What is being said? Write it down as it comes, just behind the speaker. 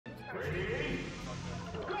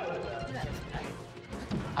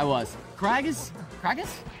I was. Kragus?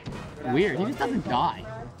 Weird. He just doesn't die.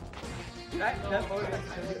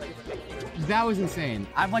 That was insane.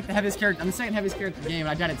 I'm like the heaviest character. I'm the second heaviest character in the game, and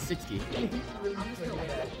I died at 60.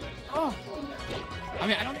 Oh. I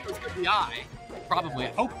mean, I don't think it was good BI. Probably.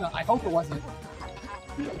 I hope it wasn't.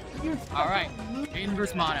 All right. Aiden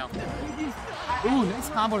versus Mono. Ooh, nice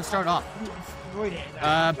combo to start off.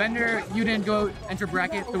 Bender, you didn't go enter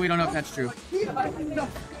bracket, but we don't know if that's true.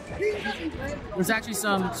 There's actually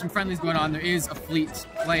some friendlies going on. There is a Fleet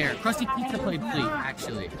player. Krusty Pizza played Fleet,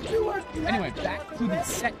 actually. Anyway, back to the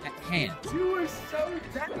set at hand.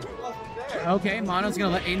 Okay, Mono's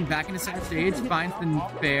gonna let Aiden back into center stage, finds the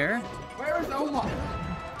bear. Where is Omar?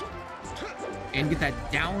 And get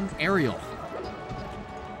that down aerial.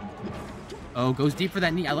 Oh, goes deep for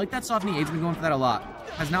that knee. I like that soft knee. Aiden's been going for that a lot.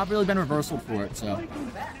 Has not really been reversal for it, so.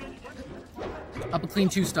 Up a clean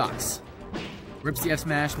 2 stocks. Rips the F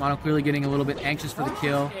smash. Mono clearly getting a little bit anxious for the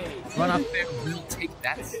kill. Run off there will take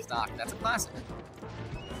that stock. That's a classic.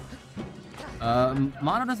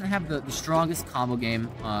 Mono doesn't have the strongest combo game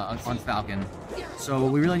on Falcon. So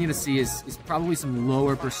what we really need to see is probably some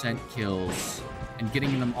lower percent kills and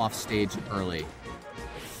getting them off stage early.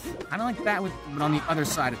 Kind of like that, but on the other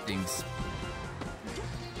side of things.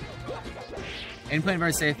 Aiden playing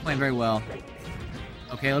very safe, playing very well.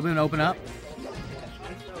 Okay, a little bit of an open up.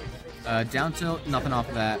 Down tilt, nothing off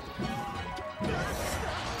of that.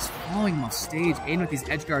 He's following him off stage. Aiden with these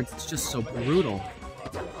edge guards, it's just so brutal.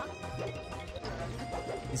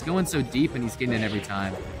 He's going so deep and he's getting in every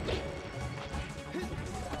time.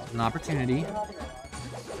 An opportunity.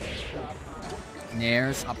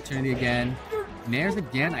 Nares, opportunity again. Nares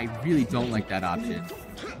again, I really don't like that option.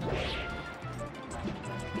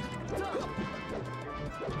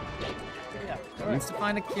 Needs to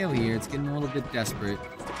find a kill here. It's getting a little bit desperate.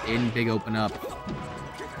 Aiden, big open up.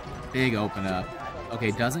 Big open up.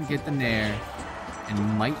 Okay, doesn't get the nair.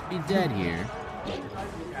 And might be dead here.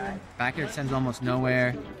 Back air sends almost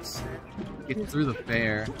nowhere. Get through the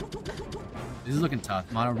fair. This is looking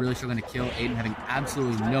tough. Mono really struggling to kill. Aiden having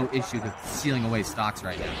absolutely no issue with sealing away stocks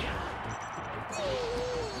right now.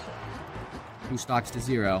 2 stocks to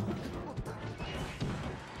 0.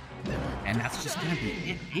 And that's just gonna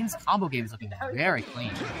be it. Aiden's combo game is looking very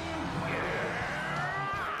clean.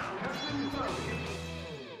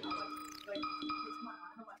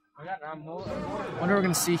 What are we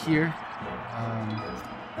gonna see here?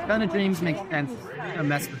 Gun of Dreams makes sense. Gonna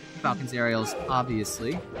mess with Falcon's aerials,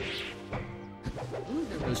 obviously.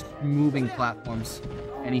 Those moving platforms.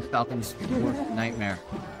 Any Falcon's worst nightmare.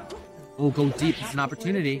 Oh, go deep. It's an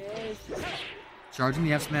opportunity. Charging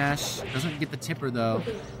the F smash. Doesn't get the tipper though.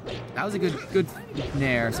 That was a good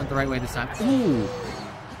nair. Sent the right way this time. Ooh!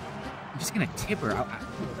 I'm just gonna tipper. A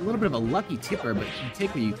little bit of a lucky tipper, but you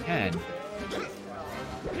take what you can.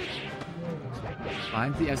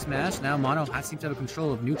 Finds the F smash. Now Mono seems to have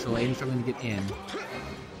control of neutral. Aiden struggling to get in.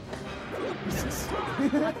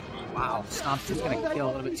 Wow, Stomp's just gonna kill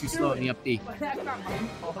a little bit too slow in the up B.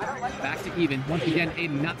 Back to even. Once again,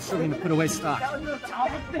 Aiden not struggling to put away stock.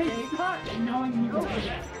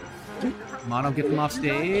 Mono gets him off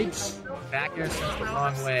stage. Back air sends the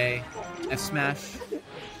wrong way. F smash.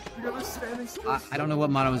 I don't know what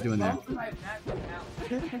Mono was doing there.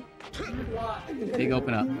 Big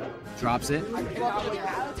open up. Drops it.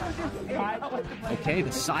 Okay,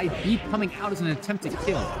 the side B coming out as an attempt to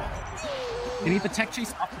kill. Can he get the tech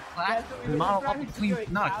chase off the plat? Mono up a clean,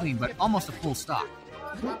 not a clean, but almost a full stock.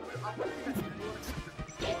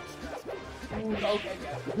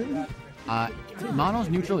 Mono's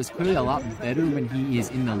neutral is clearly a lot better when he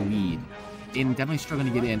is in the lead. Aiden definitely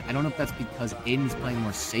struggling to get in. I don't know if that's because Aiden is playing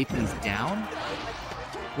more safe and he's down,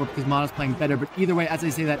 or because Mono's playing better, but either way, as I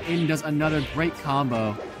say that, Aiden does another great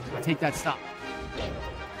combo. Take that stop.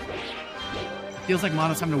 Feels like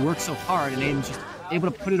Mono's having to work so hard, and Aiden's just able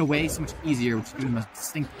to put it away so much easier, which is giving him a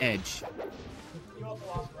distinct edge.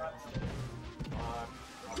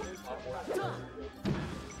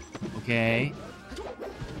 Okay.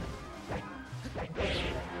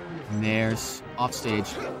 And there's off stage.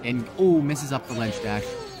 And, oh, misses up the ledge dash.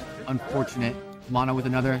 Unfortunate. Mono with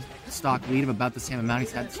another stock lead of about the same amount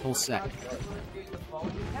he's had this whole set.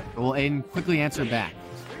 But will Aiden quickly answer back?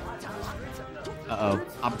 Uh-oh.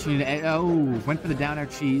 Opportunity to... Oh, went for the down air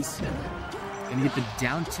cheese. And get the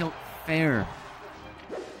down tilt fair.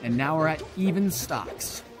 And now we're at even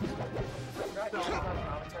stocks.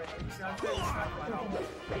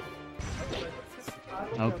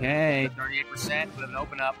 Okay, 38% with an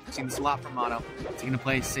open up. We've seen this a lot from Mono. Is he going to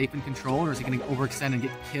play safe and controlled, or is he going to overextend and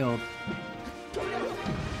get killed?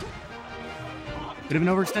 Bit of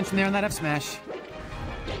an overextension there on that F smash.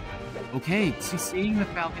 Okay, seeing the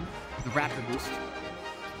Falcon, the Raptor boost.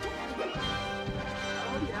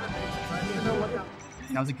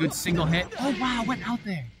 That was a good single hit. Oh wow, went out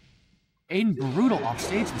there. Aiden brutal off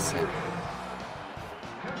stage this set.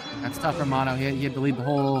 That's tough for Mono. He had to lead the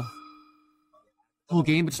whole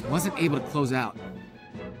game, but just wasn't able to close out.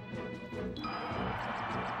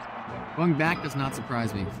 Going back does not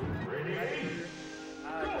surprise me.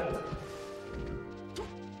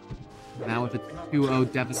 Now with a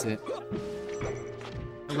 2-0 deficit.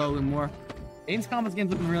 Hello, Limor. Aiden's combos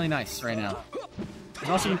game's looking really nice right now. He's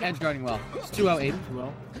also been edge guarding well. It's 2-0 Aiden.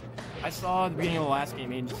 2-0. I saw at the beginning of the last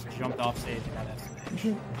game, Aiden just jumped off stage and got that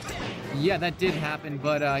smash. Yeah, that did happen,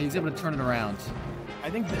 but he was able to turn it around.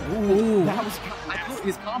 I think that, that was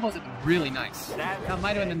his combos have been really nice. That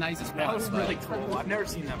might have been the nicest one. That was really cool. I've never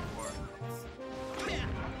seen that before.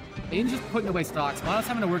 Aiden's just putting away stocks. Mono's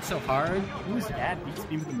having to work so hard. Who's that beats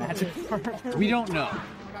me with the magic card? We don't know.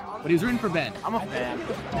 But he was rooting for Ben. I'm a fan.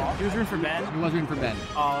 He was rooting for Ben? He was rooting for Ben.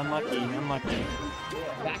 Oh, unlucky.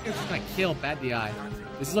 Back air's just gonna kill Bad DI.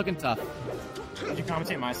 This is looking tough. Did you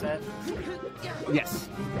commentate my set? Yes.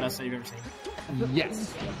 Best set you've ever seen?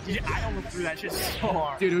 Yes. I almost threw that shit so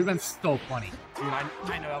hard. Dude, it would have been so funny. Dude,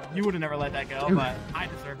 I know. You would have never let that go, but I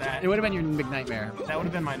deserve that. It would have been your big nightmare. That would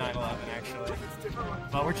have been my 9/11, actually.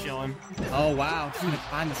 But we're chilling. Oh, wow. Just gonna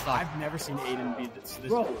find the stock. I've never seen Aiden beat this.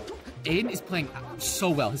 Bro, Aiden is playing so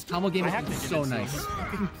well. His combo game has been so nice. He's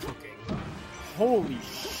fucking cooking. Holy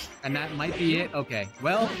shit. And that might be it? Okay.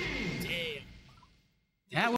 Well,